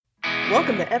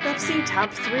Welcome to FFC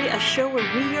Top 3, a show where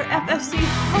we, your FFC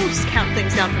hosts, count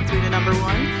things down from 3 to number 1.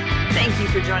 Thank you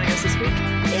for joining us this week.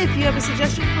 If you have a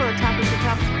suggestion for a topic for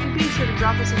Top 3, be sure to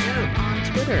drop us a note on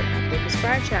Twitter at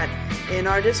FocusFireChat, in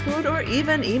our Discord, or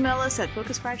even email us at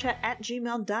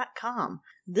focusfirechat@gmail.com.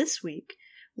 This week,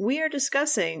 we are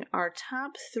discussing our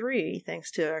top 3,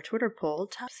 thanks to our Twitter poll,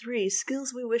 top 3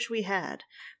 skills we wish we had,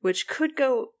 which could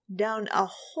go down a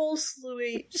whole slew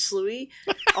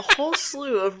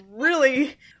of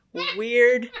really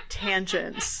weird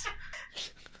tangents.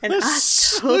 And I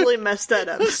totally messed that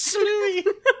up.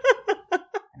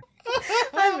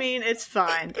 I mean, it's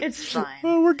fine. It's fine.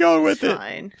 Oh, we're going with it.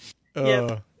 Fine.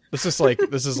 Yep. This is like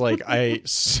I'm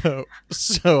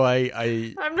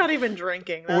not even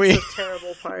drinking. That's the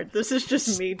terrible part. This is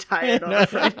just me tired on a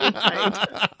Friday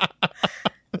night.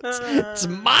 It's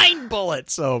mind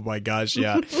bullets. Oh my gosh,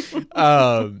 yeah.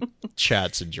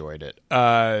 Chat's enjoyed it.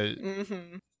 I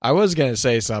was gonna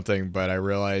say something, but I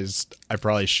realized I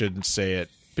probably shouldn't say it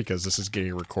because this is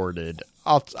getting recorded.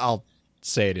 I'll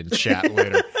say it in chat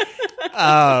later.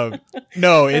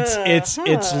 No,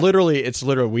 it's literally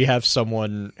we have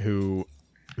someone who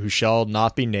shall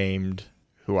not be named,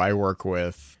 who I work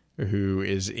with, who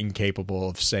is incapable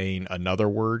of saying another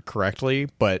word correctly,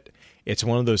 but it's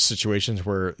one of those situations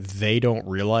where they don't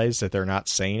realize that they're not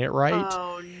saying it right.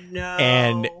 Oh no.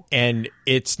 And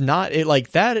it's not like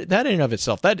that in and of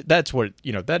itself. That's what,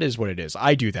 that is what it is.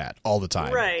 I do that all the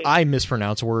time. Right. I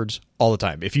mispronounce words all the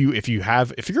time. If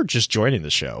you're just joining the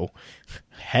show,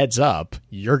 heads up,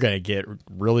 you're going to get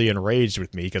really enraged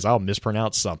with me because I'll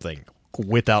mispronounce something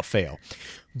without fail.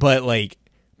 But when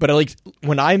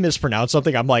I mispronounce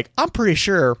something, I'm like, I'm pretty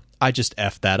sure I just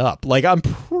effed that up. Like, I'm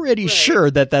pretty sure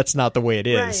that that's not the way it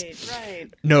is. Right.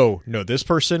 No, this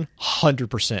person,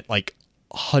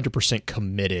 100%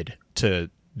 committed to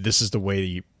this is the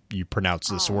way you pronounce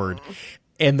this word.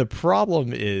 And the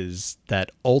problem is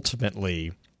that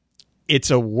ultimately it's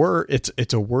a word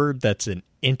that's an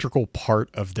integral part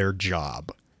of their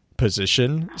job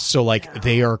position. So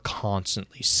they are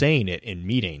constantly saying it in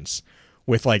meetings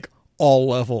with all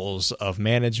levels of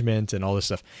management and all this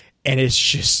stuff. And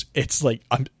it's like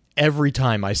every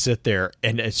time I sit there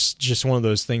and it's just one of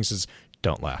those things is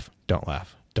don't laugh. No.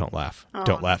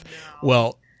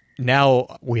 Well,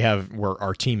 now where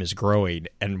our team is growing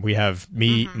and we have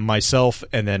me, myself,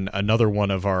 and then another one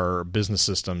of our business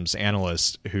systems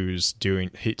analysts who's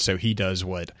he does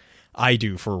what I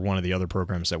do for one of the other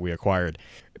programs that we acquired,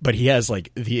 but he has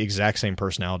the exact same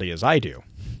personality as I do.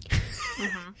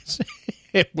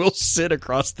 And we'll sit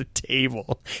across the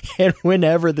table, and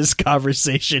whenever this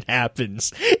conversation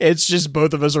happens, it's just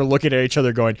both of us are looking at each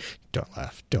other going, don't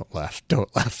laugh.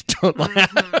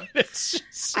 It's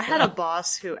just I had a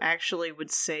boss who actually would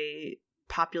say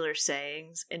popular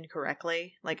sayings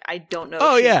incorrectly. I don't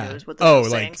know if she knows what the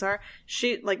sayings are.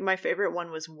 My favorite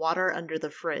one was water under the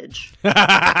fridge. And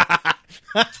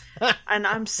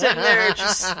I'm sitting there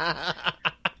just...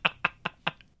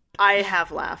 I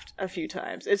have laughed a few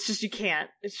times. It's just, you can't.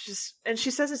 It's just, and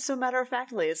she says it so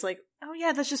matter-of-factly. It's like, oh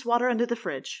yeah, that's just water under the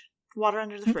fridge. Water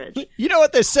under the fridge. You know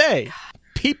what they say?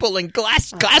 People in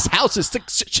glass houses stick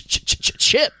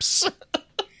chips.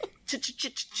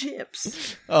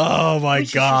 Chips. Oh my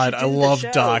God. I love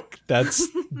Doc. That's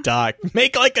Doc.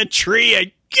 Make like a tree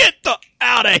and get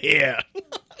out of here.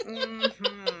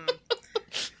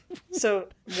 So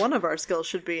one of our skills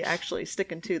should be actually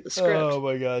sticking to the script. Oh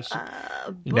my gosh!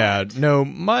 No.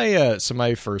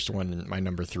 My first one, my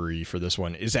number 3 for this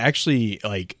one is actually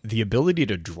the ability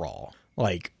to draw.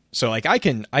 I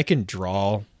can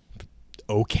draw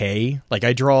okay.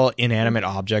 I draw inanimate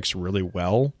objects really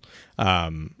well.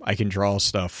 I can draw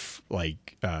stuff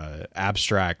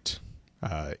abstract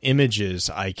images.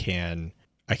 I can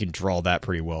draw that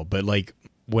pretty well, but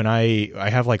when I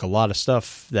have a lot of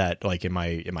stuff that in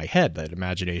my head, that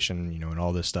imagination, and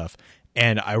all this stuff.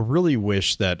 And I really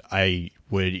wish that I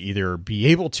would either be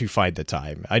able to find the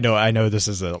time. I know this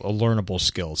is a learnable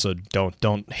skill, so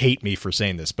don't hate me for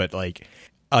saying this, but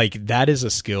that is a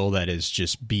skill that is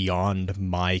just beyond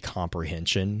my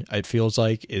comprehension. It feels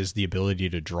is the ability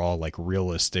to draw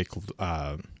realistic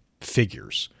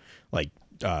figures.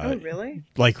 Oh, really?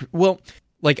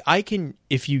 I can,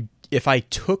 if I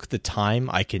took the time,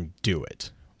 I can do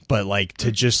it. But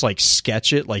to just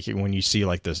sketch it, when you see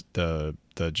the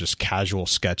just casual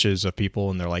sketches of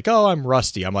people and they're like, oh, I'm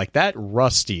rusty. I'm like, that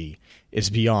rusty is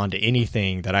beyond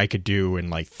anything that I could do in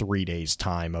 3 days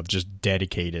time of just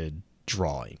dedicated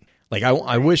drawing.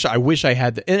 I wish I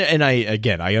had and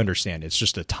I understand it's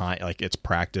just a time, it's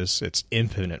practice, it's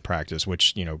infinite practice,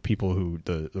 which, people who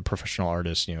the professional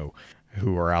artists,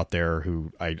 who are out there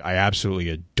who I absolutely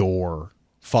adore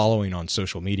following on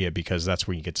social media, because that's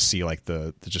where you get to see like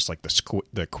the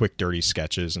quick dirty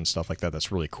sketches and stuff like that.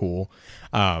 That's really cool.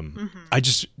 I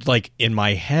just like in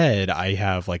my head I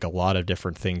have like a lot of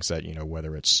different things that, you know,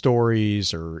 whether it's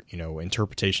stories or, you know,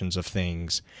 interpretations of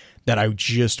things that I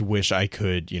just wish I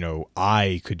could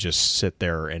just sit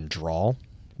there and draw,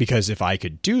 because if I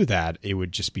could do that, it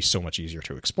would just be so much easier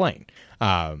to explain.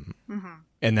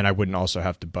 And then I wouldn't also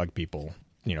have to bug people,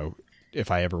 you know, if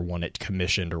I ever want it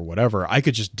commissioned or whatever. I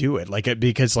could just do it, like,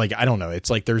 because like, I don't know, it's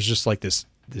like there's just like this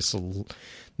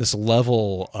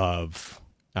level of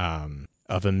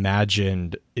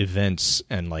imagined events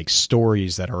and like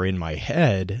stories that are in my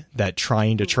head that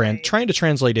trying to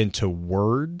translate into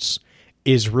words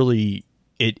is really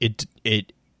it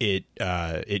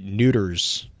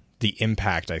neuters the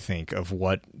impact, I think, of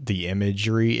what the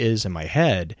imagery is in my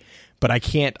head. But I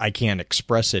can't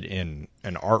express it in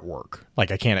an artwork. Like,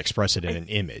 I can't express it in an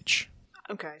image.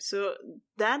 Okay, so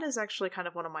that is actually kind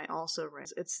of one of my also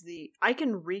rants. I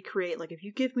can recreate, like, if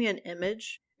you give me an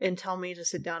image and tell me to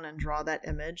sit down and draw that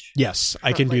image. Yes,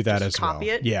 I can do that as well. Copy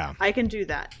it. Yeah, I can do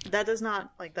that. That does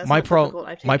not, like, that's my problem.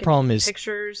 My problem is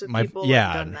pictures of people.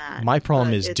 Yeah, done that, my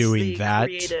problem is doing that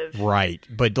creative. Right,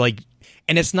 but like,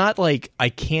 and it's not like I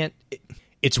can't.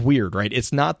 It's weird, right?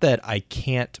 It's not that I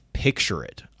can't picture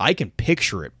it. I can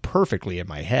picture it perfectly in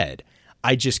my head.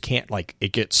 I just can't, like,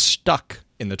 it gets stuck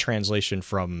in the translation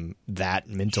from that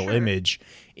mental image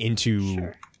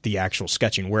into the actual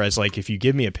sketching. Whereas, like, if you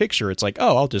give me a picture, it's like,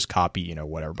 oh, I'll just copy, you know,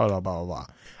 whatever, blah, blah, blah,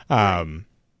 blah.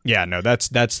 Yeah, no,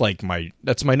 that's like my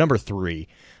number 3.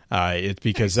 It's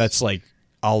because that's like,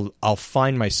 I'll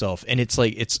find myself, and it's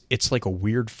like, it's like a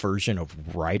weird version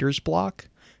of writer's block.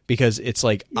 Because it's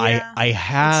like, I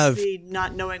have... It's the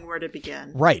not knowing where to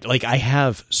begin. Right. Like, I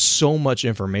have so much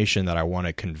information that I want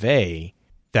to convey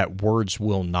that words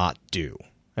will not do.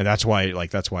 And that's why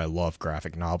I love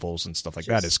graphic novels and stuff like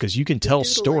that, is because you can tell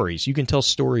stories. You can tell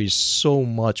stories so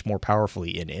much more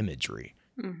powerfully in imagery.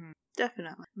 Mm-hmm.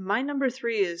 Definitely. My number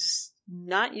 3 is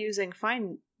not using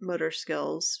fine motor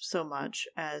skills so much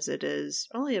as it is...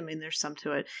 Only, I mean, there's some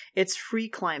to it. It's free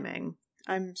climbing.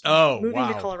 I'm moving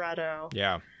to Colorado.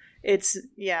 Yeah. It's,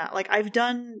 like, I've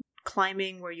done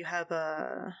climbing where you have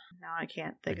now I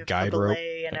can't think of a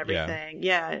belay and everything.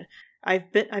 Yeah.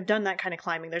 I've done that kind of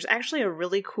climbing. There's actually a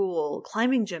really cool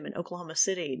climbing gym in Oklahoma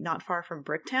City, not far from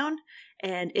Bricktown,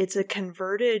 and it's a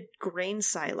converted grain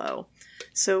silo.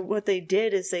 So what they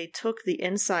did is they took the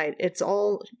inside,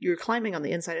 you're climbing on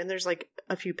the inside, and there's like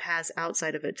a few paths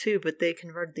outside of it too, but they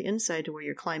converted the inside to where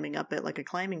you're climbing up it like a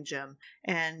climbing gym.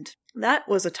 And that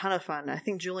was a ton of fun. I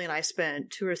think Julie and I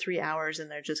spent 2 or 3 hours in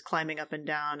there just climbing up and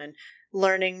down and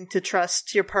learning to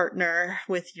trust your partner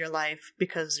with your life,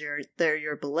 because they're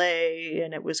your belay,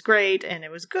 and it was great, and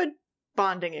it was good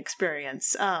bonding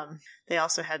experience. They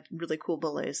also had really cool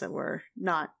belays that were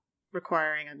not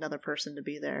requiring another person to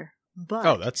be there.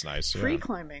 But that's nice. Free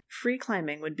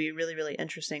climbing would be really, really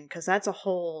interesting, because that's a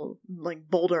whole, like,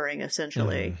 bouldering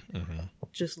essentially. Mm-hmm.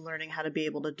 Just learning how to be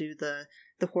able to do the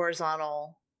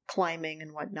horizontal climbing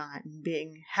and whatnot,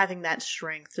 and having that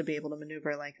strength to be able to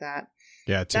maneuver like that.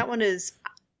 Yeah, that one is.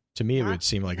 To me, it would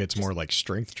seem like it's more like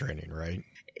strength training, right?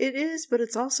 It is, but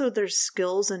it's also there's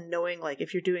skills in knowing, like,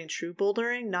 if you're doing true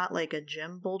bouldering, not like a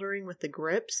gym bouldering with the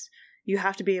grips. You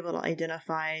have to be able to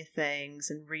identify things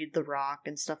and read the rock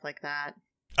and stuff like that.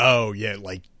 Oh yeah,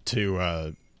 like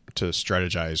to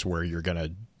strategize where you're gonna,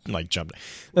 like, jump.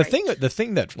 The thing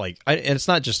that like, and it's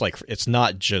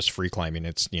not just free climbing.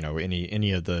 It's, you know,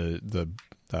 any of the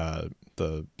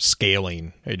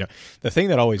scaling. You know, the thing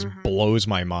that always blows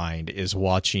my mind is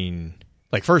watching.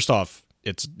 Like, first off,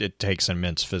 it takes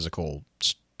immense physical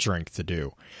strength to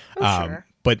do. Sure.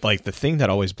 But, like, the thing that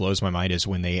always blows my mind is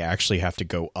when they actually have to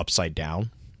go upside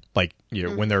down. Like, you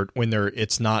know, when they're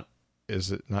it's not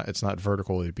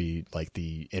vertical, it'd be like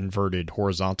the inverted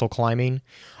horizontal climbing.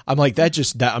 I'm like,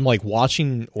 I'm like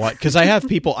watching because I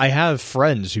have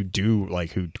friends who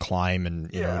climb,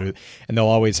 and you know, and they'll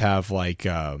always have like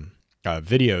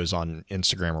videos on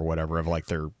Instagram or whatever of like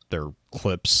their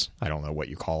clips. I don't know what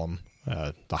you call them.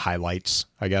 The highlights,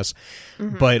 I guess.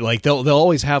 Mm-hmm. But like they'll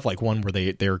always have like one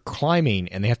where they're climbing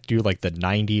and they have to do like the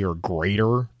 90 or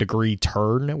greater degree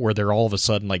turn where they're all of a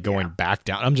sudden like going back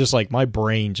down. I'm just like, my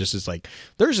brain just is like,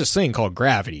 there's this thing called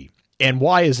gravity, and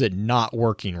why is it not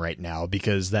working right now?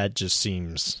 Because that just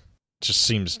seems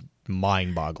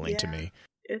mind-boggling to me.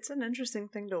 It's an interesting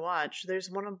thing to watch. There's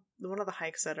one of the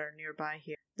hikes that are nearby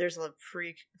here. There's a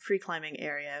free climbing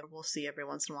area we'll see every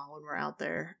once in a while when we're out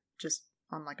there, just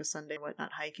on like a Sunday, whatnot,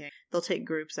 hiking. They'll take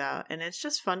groups out, and it's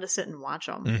just fun to sit and watch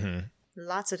them. Mm-hmm.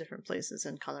 Lots of different places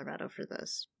in Colorado for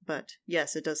this. But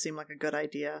yes, it does seem like a good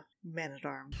idea.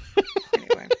 Man-at-arms.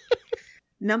 Anyway.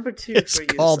 Number 2 it's for you.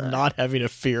 It's called not having to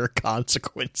fear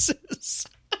consequences.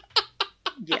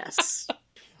 Yes.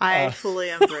 I fully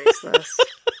embrace this.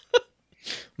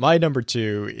 My number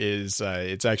 2 is,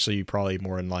 it's actually probably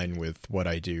more in line with what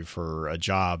I do for a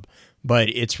job, but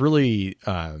it's really,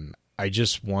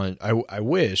 I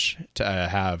wish to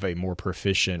have a more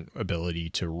proficient ability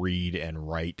to read and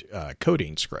write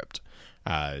coding script.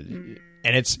 And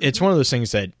it's one of those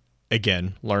things that,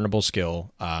 again, learnable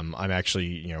skill. I'm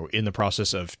actually, in the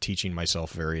process of teaching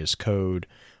myself various code,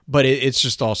 but it's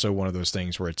just also one of those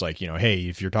things where it's like, hey,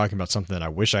 if you're talking about something that I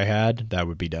wish I had, that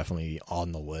would be definitely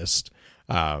on the list,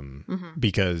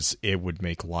 because it would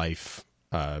make life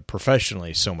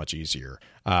professionally so much easier.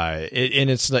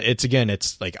 It's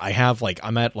like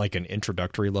I'm at like an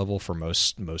introductory level for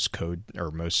most code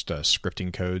or most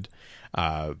scripting code,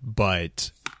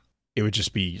 but it would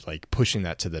just be like pushing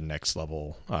that to the next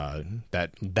level.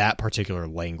 That particular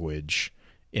language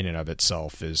in and of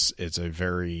itself is a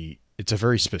very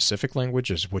specific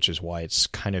language, which is why it's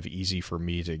kind of easy for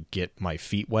me to get my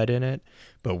feet wet in it.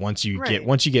 But once you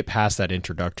get past that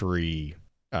introductory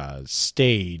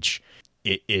stage,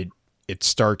 it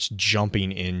starts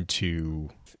jumping into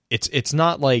it's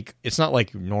not like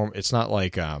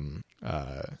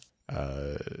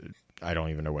I don't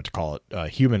even know what to call it,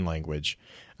 human language.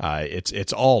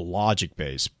 It's all logic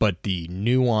based, but the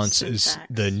nuance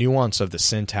of the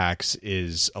syntax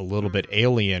is a little bit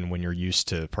alien when you're used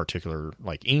to particular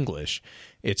like English.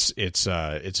 It's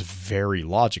very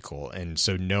logical, and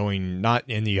so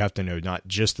you have to know not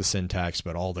just the syntax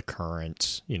but all the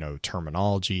current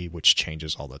terminology, which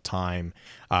changes all the time.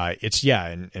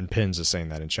 And Pins is saying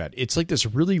that in chat. It's like this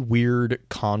really weird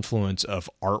confluence of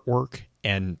artwork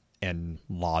and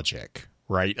logic,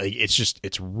 right? Like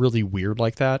it's really weird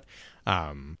like that.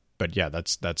 But yeah,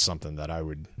 that's something that I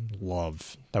would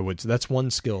love. That's one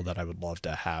skill that I would love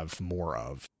to have more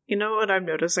of. You know what I'm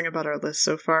noticing about our list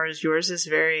so far is yours is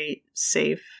very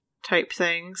safe type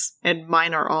things, and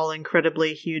mine are all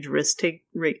incredibly huge risk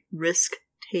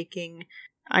taking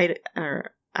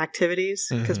activities.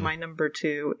 Because my number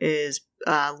 2 is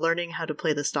learning how to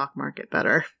play the stock market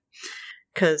better.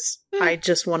 Because I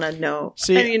just want to know.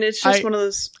 See, it's just one of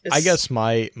those. I guess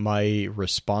my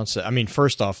response.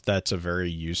 First off, that's a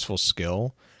very useful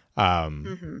skill.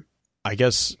 I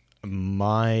guess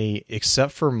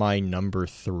except for my number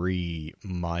 3,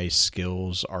 my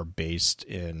skills are based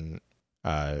in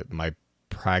my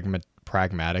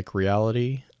pragmatic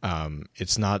reality.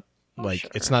 It's not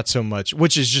it's not so much,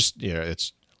 which is just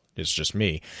it's just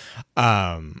me.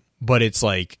 But it's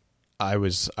like. I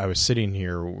was sitting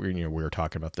here, we were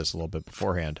talking about this a little bit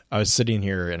beforehand. I was sitting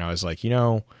here and I was like,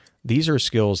 these are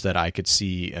skills that I could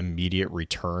see immediate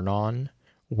return on,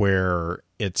 where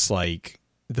it's like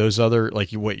those other,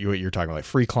 like what you're talking about, like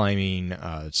free climbing,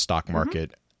 stock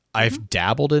market. I've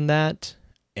dabbled in that,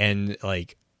 and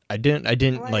like I didn't I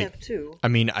have too.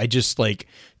 I just like,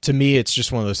 to me, it's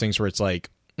just one of those things where it's like,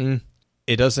 the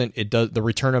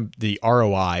return of the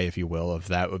ROI, if you will, of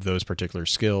those particular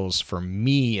skills for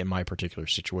me in my particular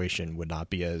situation would not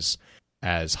be as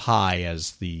high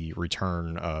as the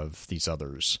return of these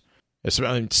others.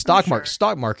 Stock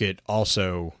market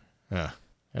also.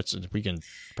 We can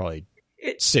probably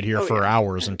sit here for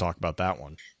hours and talk about that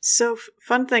one. So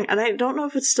fun thing, and I don't know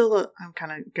if it's still I'm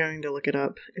kind of going to look it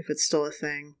up if it's still a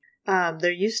thing.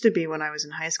 There used to be when I was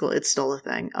in high school. It's still a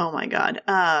thing. Oh my god.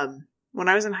 When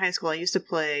I was in high school, I used to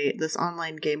play this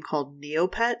online game called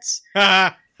Neopets.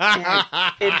 And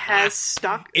it has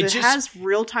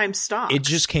real-time stock. It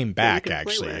just came back,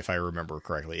 actually, if I remember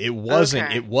correctly. It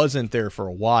wasn't there for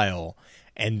a while,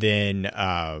 and then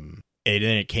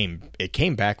it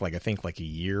came back like I think like a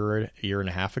year and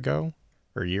a half ago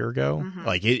or a year ago.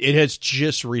 Like it has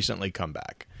just recently come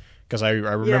back, because I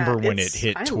remember when it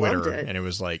hit Twitter, and it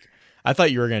was like, I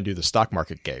thought you were going to do the stock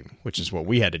market game, which is what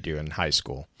we had to do in high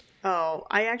school. Oh,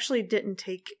 I actually didn't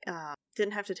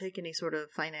have to take any sort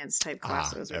of finance type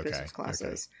classes or business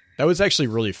classes. Okay. That was actually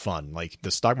really fun. Like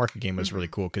the stock market game was really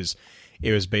cool because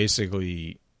it was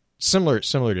basically similar to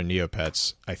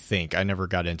Neopets. I think I never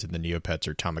got into the Neopets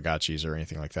or Tamagotchis or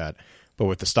anything like that. But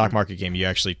with the stock market game, you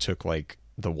actually took like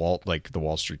the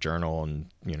Wall Street Journal and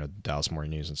Dallas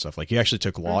Morning News and stuff. Like you actually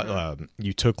took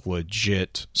you took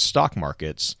legit stock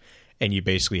markets, and you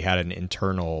basically had an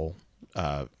internal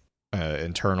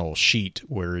sheet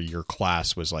where your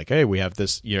class was like, hey, we have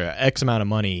this X amount of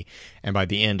money, and by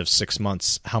the end of 6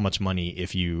 months, how much money,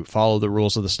 if you follow the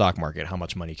rules of the stock market, how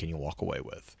much money can you walk away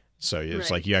with? So it's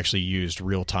like you actually used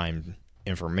real-time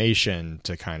information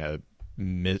to kind of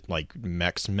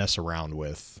mess around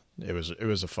with. It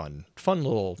was a fun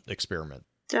little experiment.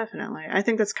 Definitely. I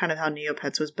think that's kind of how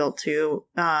Neopets was built too.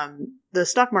 The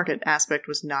stock market aspect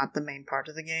was not the main part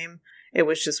of the game. It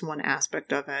was just one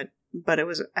aspect of it. But it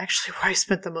was actually where I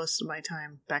spent the most of my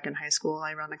time back in high school,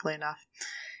 ironically enough.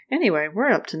 Anyway, we're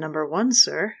up to number 1,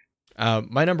 sir.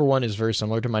 My number 1 is very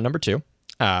similar to my number 2,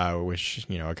 which,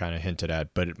 I kind of hinted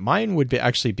at. But mine would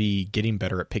actually be getting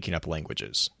better at picking up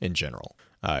languages in general.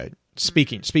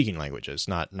 Speaking languages,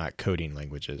 not coding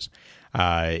languages.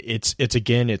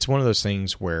 It's one of those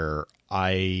things where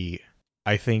I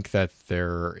think that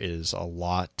there is a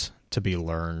lot to be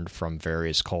learned from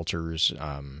various cultures,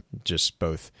 just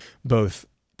both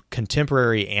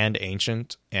contemporary and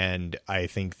ancient. And I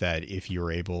think that if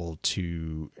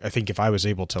I was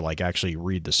able to actually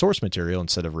read the source material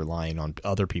instead of relying on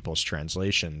other people's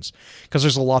translations, because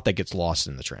there's a lot that gets lost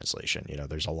in the translation.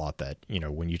 There's a lot that,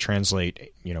 when you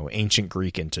translate, ancient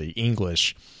Greek into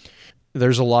English,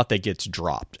 there's a lot that gets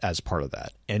dropped as part of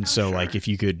that. And so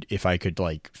if I could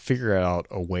figure out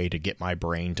a way to get my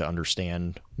brain to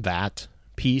understand that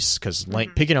piece, because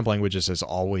picking up languages has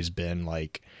always been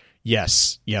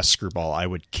yes, Screwball, I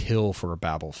would kill for a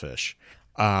Babelfish.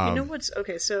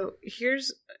 So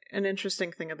here's an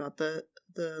interesting thing about the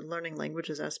learning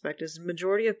languages aspect is the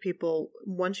majority of people,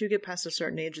 once you get past a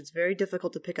certain age, it's very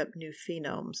difficult to pick up new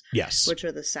phonemes. Yes. Which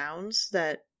are the sounds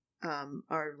that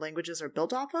our languages are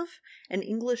built off of, and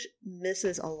English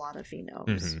misses a lot of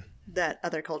phonemes that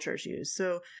other cultures use.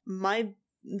 So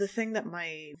the thing that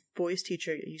my voice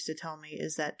teacher used to tell me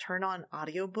is that turn on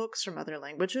audiobooks from other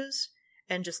languages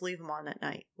and just leave them on at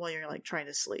night while you're trying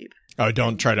to sleep. Oh,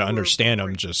 don't try to understand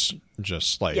them. Just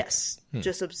yes,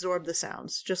 just absorb the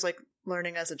sounds, just like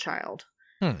learning as a child.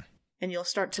 And you'll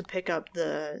start to pick up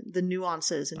the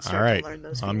nuances and start to learn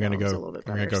those. I'm going to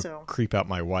go creep out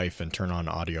my wife and turn on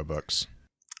audiobooks.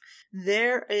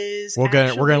 There is. We're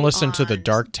gonna listen to The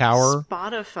Dark Tower,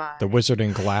 Spotify, The Wizard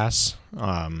in Glass.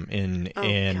 Let's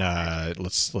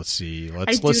see.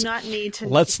 Let's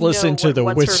listen to the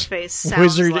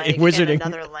Wizard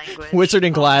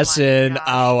in Glass in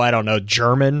I don't know,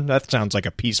 German. That sounds like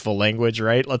a peaceful language,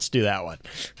 right? Let's do that one.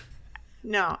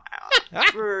 No,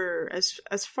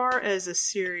 as far as a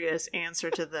serious answer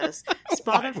to this,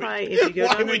 Spotify. If you go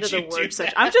down into the word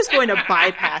section, I'm just going to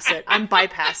bypass it. I'm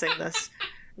bypassing this.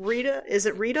 Rita, is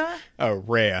it Rita? Oh,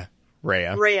 Rhea.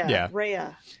 Yeah.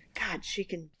 Rhea. God, she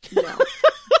can. No.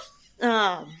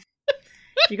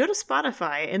 If you go to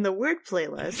Spotify in the word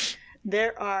playlist,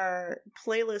 there are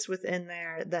playlists within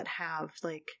there that have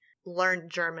learn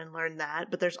German, learn that,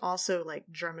 but there's also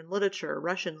German literature,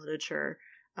 Russian literature,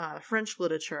 French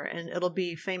literature, and it'll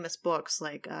be famous books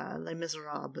like Les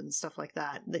Miserables and stuff like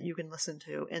that you can listen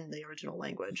to in the original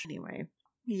language. Anyway,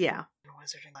 yeah.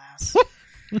 Wizard in Glass.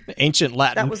 Ancient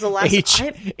Latin. That was the last.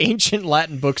 Ancient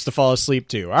Latin books to fall asleep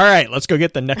to. All right, let's go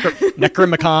get the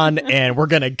Necronomicon, and we're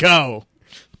gonna go.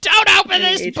 Don't open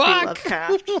this book.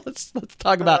 let's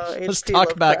talk about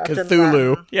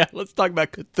Cthulhu. Yeah, let's talk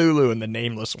about Cthulhu and the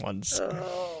Nameless Ones.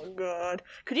 Oh God,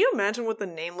 could you imagine what the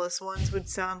Nameless Ones would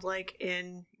sound like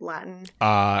in Latin?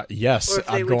 Yes,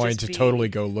 I'm going to totally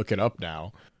go look it up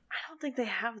now. I don't think they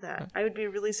have that. I would be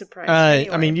really surprised.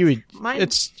 Anyway, I mean, you would.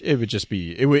 It would just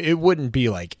be. It wouldn't be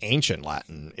like ancient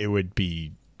Latin. It would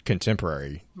be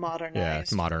contemporary,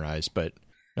 modernized. Yeah, modernized. But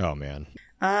oh man.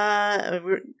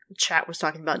 Chat was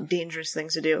talking about dangerous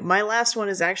things to do. My last one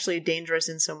is actually dangerous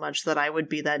in so much that I would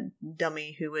be that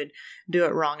dummy who would do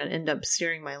it wrong and end up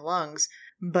searing my lungs.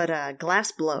 But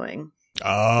glass blowing is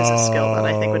a skill that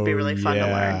I think would be really fun to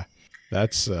learn.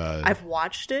 That's I've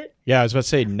watched it. Yeah, I was about to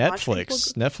say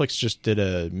Netflix. Netflix just did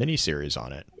a miniseries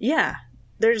on it. Yeah,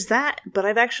 there's that. But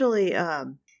I've actually,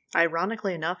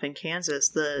 ironically enough, in Kansas,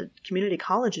 the community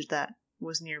college that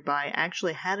was nearby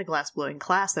actually had a glass blowing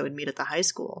class that would meet at the high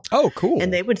school. Oh, cool!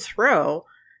 And they would throw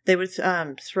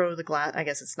the glass. I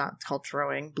guess it's not called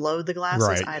throwing. Blow the glasses.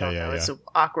 Right. I don't know. It's an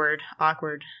awkward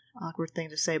thing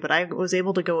to say. But I was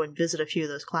able to go and visit a few of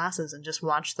those classes and just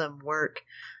watch them work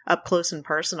up close and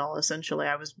personal. Essentially,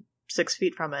 I was 6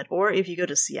 feet from it. Or if you go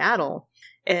to Seattle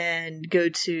and go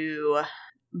to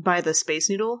by the Space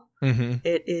Needle,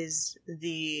 it is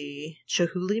the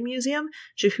Chihuly Museum.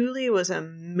 Chihuly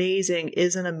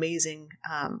is an amazing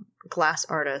glass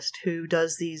artist who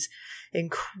does these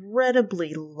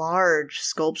incredibly large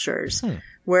sculptures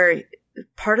where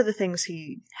part of the things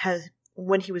he has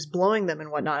when he was blowing them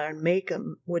and whatnot and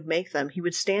would make them, he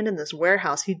would stand in this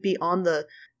warehouse. He'd be on the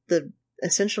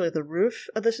essentially the roof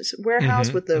of this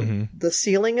warehouse with the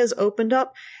ceiling is opened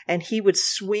up, and he would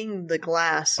swing the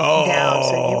glass down,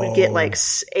 so you would get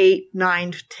 8,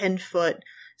 9, 10 foot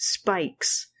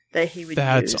spikes that he would use.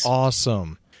 That's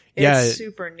awesome. It's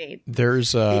super neat.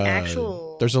 There's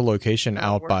a location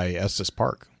out by Estes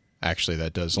Park, actually,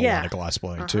 that does a lot of glass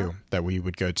blowing too, that we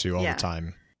would go to all the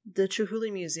time. The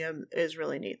Chihuly Museum is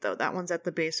really neat, though. That one's at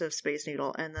the base of Space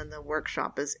Needle, and then the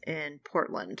workshop is in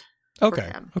Portland.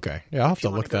 Okay. Yeah, I'll have to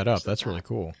look that up. That's really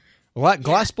cool.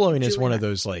 Glass blowing is one of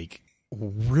those like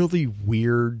really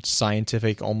weird,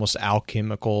 scientific, almost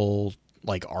alchemical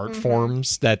like art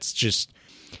forms. That's just,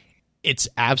 it's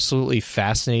absolutely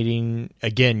fascinating.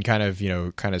 Again, kind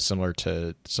of similar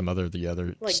to some the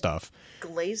other like stuff.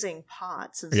 Glazing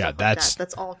pots and stuff like that.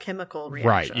 That's all chemical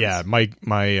reactions. Right. Yeah.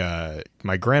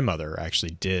 My grandmother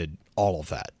actually did all of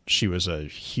that. She was a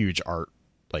huge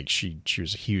she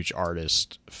was a huge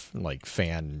artist, like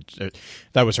fan.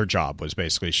 That was her job, was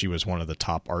basically she was one of the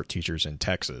top art teachers in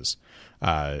Texas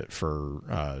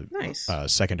for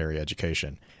secondary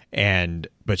education.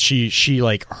 But she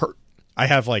like her, I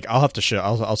have like, I'll have to show,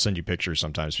 I'll send you pictures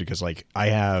sometimes, because like I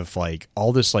have like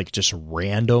all this like just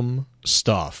random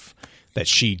stuff that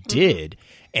she did.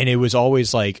 And it was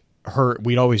always like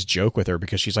we'd always joke with her,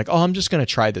 because she's like, oh, I'm just going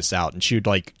to try this out. And she would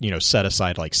like, set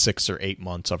aside like 6 or 8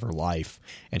 months of her life,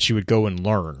 and she would go and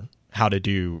learn how to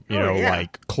do,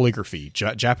 like calligraphy,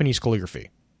 Japanese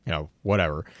calligraphy,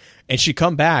 whatever. And she'd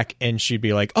come back and she'd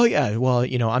be like, oh yeah, well,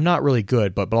 I'm not really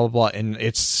good, but blah, blah, blah. And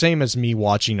it's same as me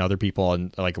watching other people,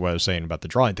 and like what I was saying about the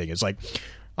drawing thing. It's like,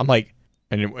 I'm like,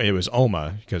 and it was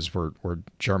Oma, because we're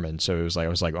German. So it was like, I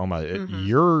was like, Oma,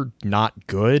 you're not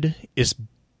good is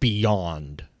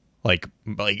beyond like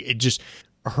it just,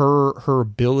 her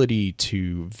ability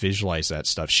to visualize that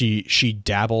stuff. She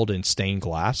dabbled in stained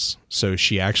glass. So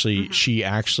she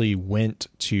actually went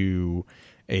to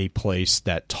a place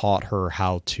that taught her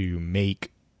how to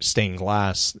make stained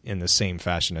glass in the same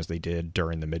fashion as they did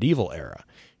during the medieval era.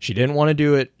 She didn't want to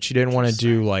do it. She didn't want to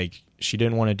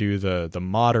do the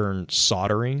modern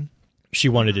soldering. She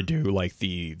wanted to do like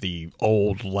the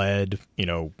old lead,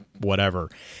 whatever.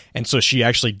 And so she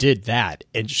actually did that.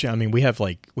 And we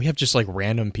have just like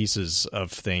random pieces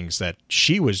of things that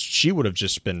she would have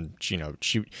just been,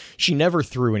 she never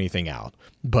threw anything out,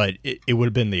 but it would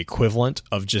have been the equivalent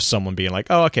of just someone being like,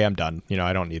 oh, okay, I'm done.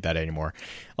 I don't need that anymore.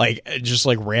 Like just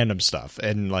like random stuff.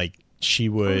 And like, she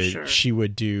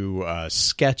would do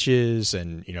sketches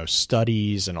and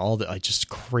studies and all that, like just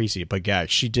crazy. But yeah,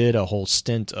 she did a whole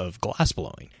stint of glass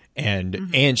blowing,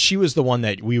 and she was the one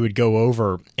that we would go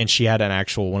over, and she had an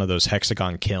actual one of those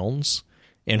hexagon kilns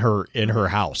in her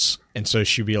house. And so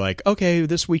she'd be like, okay,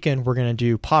 this weekend we're gonna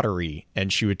do pottery,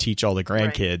 and she would teach all the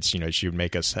grandkids. She would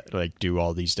make us like do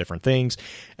all these different things,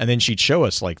 and then she'd show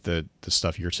us like the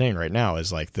stuff you're saying right now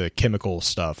is like the chemical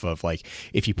stuff of like,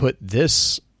 if you put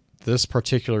this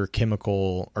particular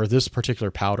chemical or this particular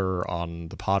powder on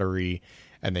the pottery,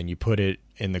 and then you put it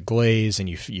in the glaze, and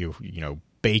you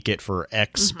bake it for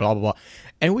X, blah blah blah.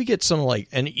 And we get some like,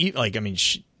 and eat like,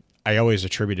 I always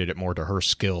attributed it more to her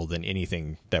skill than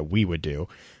anything that we would do,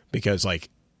 because like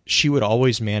she would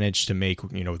always manage to make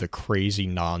the crazy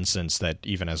nonsense that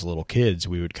even as little kids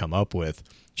we would come up with.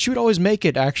 She would always make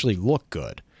it actually look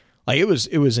good. Like it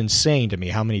was insane to me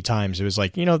how many times it was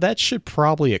like, that should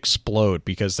probably explode,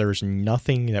 because there's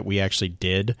nothing that we actually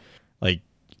did, like,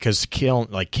 because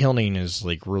kilning is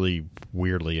like really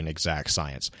weirdly an exact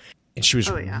science, and she was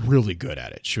really good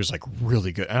at it. She was like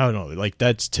really good. I don't know, like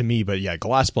that's to me, but yeah,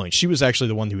 glass blowing. She was actually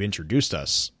the one who introduced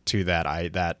us to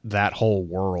that whole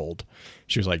world.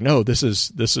 She was like, no, this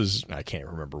is. I can't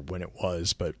remember when it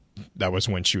was, but that was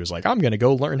when she was like, I'm gonna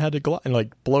go learn how to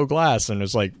blow glass, and it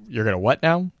was like, you're gonna what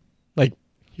now? Like,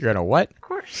 you're gonna what? Of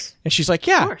course. And she's like,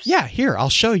 yeah, here, I'll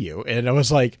show you. And I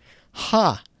was like,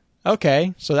 huh,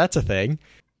 okay, so that's a thing.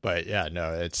 But yeah,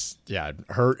 no, it's, yeah,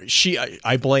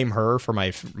 I blame her for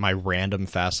my random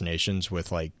fascinations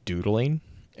with like doodling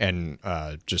and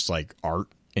just like art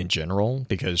in general,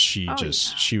 because she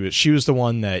was the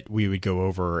one that we would go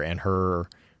over, and her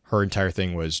entire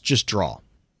thing was just draw.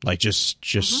 Like just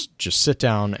sit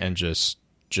down and just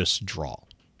draw.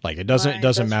 Like it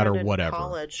doesn't matter whatever.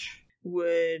 College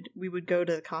we would go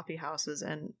to the coffee houses,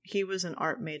 and he was an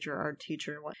art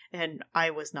teacher, and I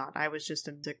was not. I was just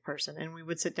a music person, and we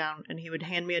would sit down, and he would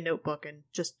hand me a notebook and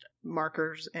just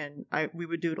markers, and we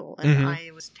would doodle, and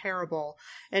I was terrible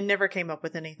and never came up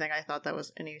with anything I thought that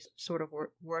was any sort of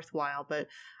worthwhile. But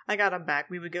I got him back.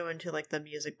 We would go into like the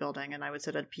music building, and I would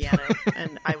sit at a piano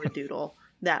and I would doodle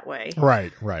that way.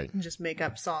 Right. And just make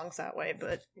up songs that way.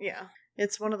 But yeah.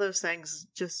 It's one of those things,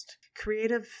 just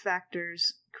creative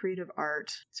factors, creative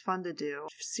art. It's fun to do.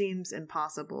 Seems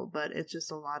impossible, but it's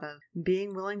just a lot of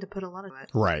being willing to put a lot of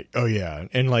it. Right. Oh yeah.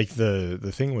 And like the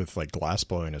thing with like glass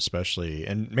blowing especially,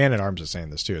 and Man at Arms is saying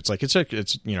this too. It's like it's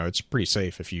it's pretty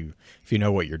safe if you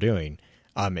know what you're doing.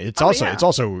 It's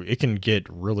also it can get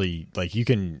really like you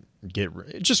can get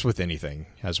just with anything,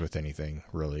 as with anything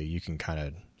really, you can kind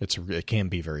of it can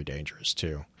be very dangerous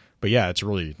too. But yeah, that's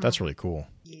really cool.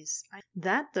 Yes.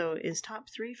 That though is top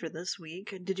 3 for this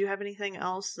week. Did you have anything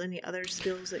else? Any other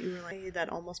skills that you were like that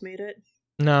almost made it?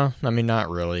 No, I mean not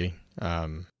really.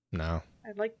 No.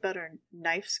 I'd like better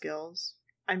knife skills.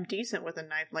 I'm decent with a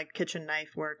knife, like kitchen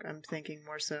knife work. I'm thinking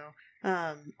more so.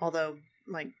 Although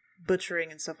like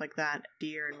butchering and stuff like that,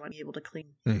 deer and what, able to clean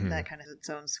that kind of its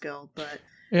own skill. But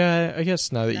yeah, I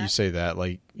guess now that you say that,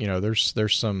 like there's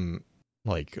some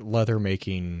like leather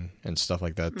making and stuff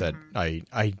like that that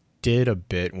I did a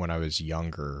bit when I was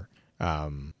younger.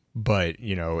 But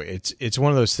it's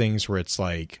one of those things where it's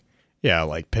like, yeah,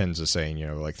 like Pins is saying,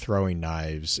 like throwing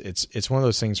knives. It's one of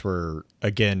those things where,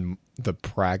 again, the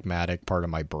pragmatic part of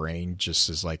my brain just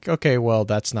is like, okay, well,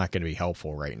 that's not going to be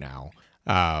helpful right now.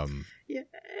 Yeah,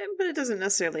 but it doesn't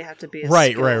necessarily have to be a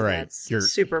right. You're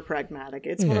super pragmatic.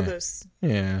 It's one of those.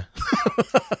 Yeah.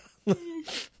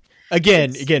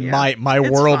 Again, my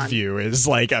worldview is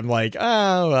like, I'm like,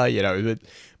 oh, well,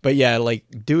 but yeah, like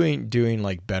doing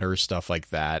like better stuff like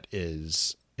that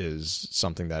is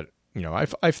something that,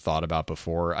 I've thought about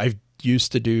before. I've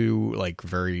used to do like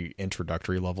very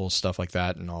introductory level stuff like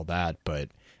that and all that, but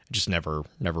I just never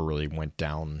really went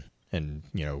down and,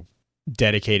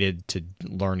 dedicated to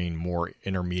learning more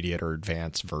intermediate or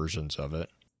advanced versions of it.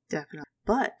 Definitely.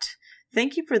 But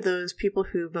thank you for those people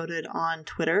who voted on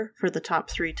Twitter for the top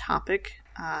 3 topic.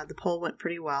 The poll went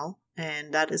pretty well,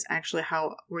 and that is actually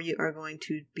how we are going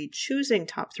to be choosing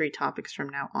top 3 topics from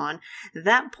now on.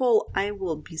 That poll I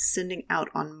will be sending out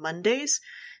on Mondays,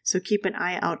 so keep an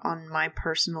eye out on my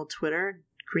personal Twitter,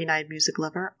 Green Eyed Music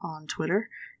Lover on Twitter.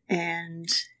 And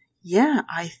yeah,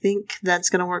 I think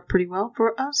that's going to work pretty well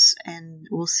for us, and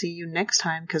we'll see you next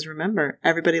time, because remember,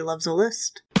 everybody loves a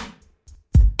list.